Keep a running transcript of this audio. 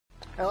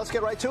And let's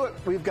get right to it.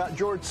 We've got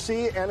George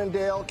C.,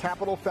 Annandale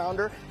Capital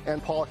founder,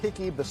 and Paul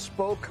Hickey,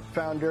 Bespoke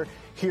founder,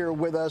 here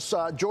with us.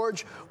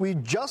 George, we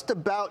just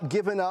about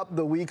given up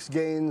the week's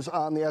gains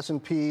on the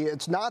S&P.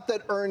 It's not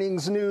that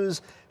earnings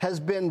news has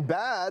been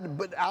bad,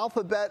 but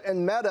Alphabet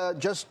and Meta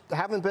just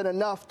haven't been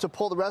enough to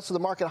pull the rest of the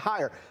market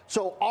higher.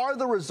 So are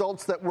the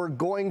results that we're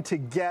going to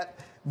get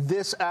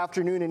this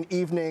afternoon and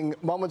evening,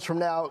 moments from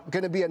now,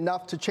 going to be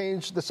enough to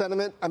change the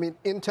sentiment? I mean,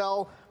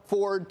 Intel,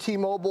 Ford,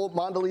 T-Mobile,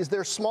 Mondelez,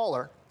 they're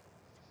smaller.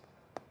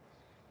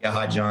 Yeah,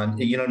 hi, John.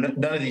 You know,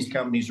 none of these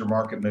companies are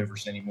market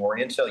movers anymore.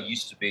 Intel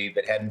used to be,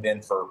 but hadn't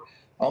been for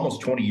almost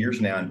 20 years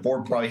now. And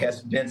Ford probably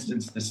hasn't been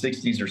since the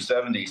 60s or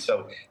 70s.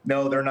 So,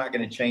 no, they're not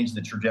going to change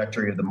the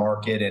trajectory of the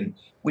market. And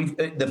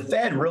the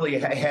Fed really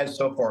has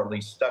so far at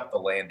least stuck the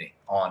landing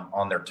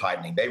on their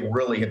tightening. They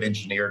really have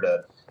engineered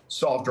a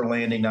softer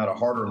landing, not a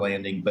harder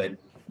landing. But,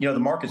 you know, the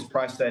market's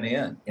priced that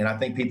in. And I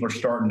think people are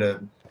starting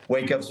to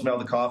wake up, smell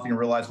the coffee, and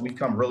realize we've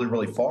come really,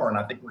 really far. And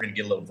I think we're going to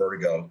get a little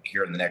vertigo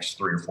here in the next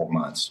 3 or 4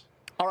 months.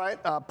 All right,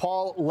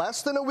 Paul,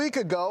 less than a week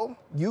ago,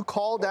 you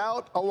called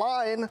out a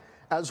line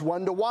as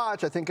one to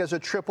watch, I think as a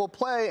triple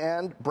play,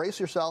 and brace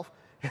yourself,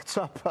 it's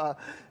up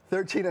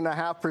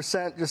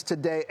 13.5% just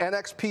today.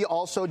 NXP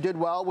also did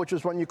well, which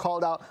is one you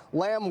called out.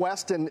 Lamb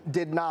Weston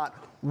did not.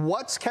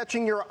 What's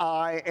catching your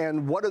eye,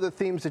 and what are the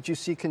themes that you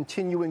see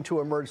continuing to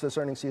emerge this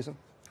earnings season?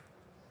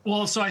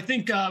 Well, so I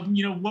think,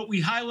 what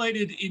we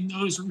highlighted in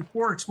those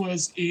reports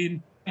was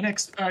in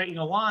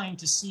line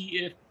to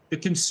see if the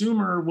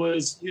consumer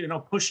was,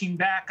 pushing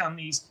back on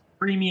these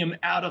premium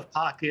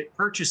out-of-pocket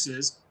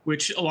purchases,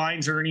 which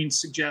Align's earnings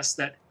suggest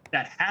that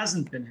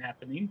hasn't been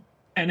happening.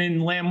 And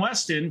in Lamb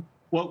Weston,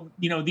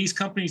 these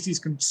companies, these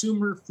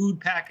consumer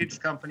food package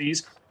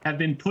companies, have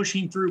been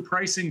pushing through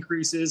price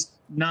increases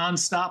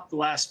nonstop the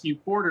last few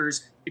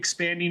quarters,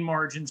 expanding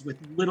margins with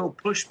little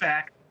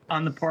pushback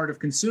on the part of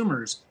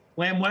consumers.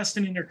 Lamb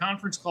Weston, in their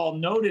conference call,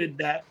 noted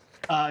that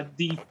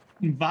the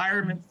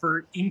environment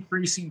for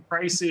increasing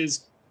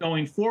prices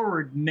going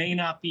forward may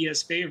not be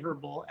as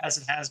favorable as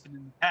it has been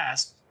in the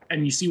past.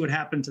 And you see what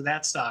happened to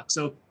that stock.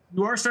 So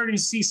you are starting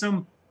to see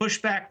some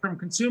pushback from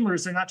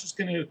consumers. They're not just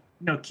going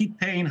to, keep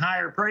paying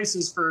higher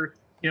prices for,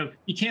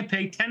 you can't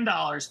pay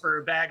 $10 for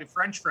a bag of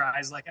French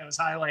fries, like I was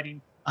highlighting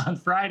on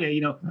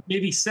Friday.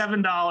 Maybe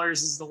 $7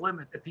 is the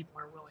limit that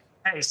people are willing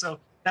to pay. So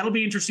that'll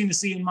be interesting to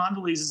see in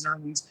Mondelez's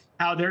earnings,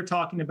 how they're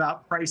talking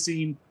about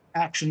pricing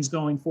actions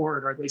going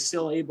forward. Are they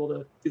still able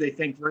to, do they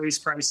think, raise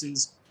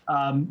prices,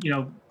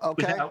 Okay.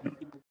 without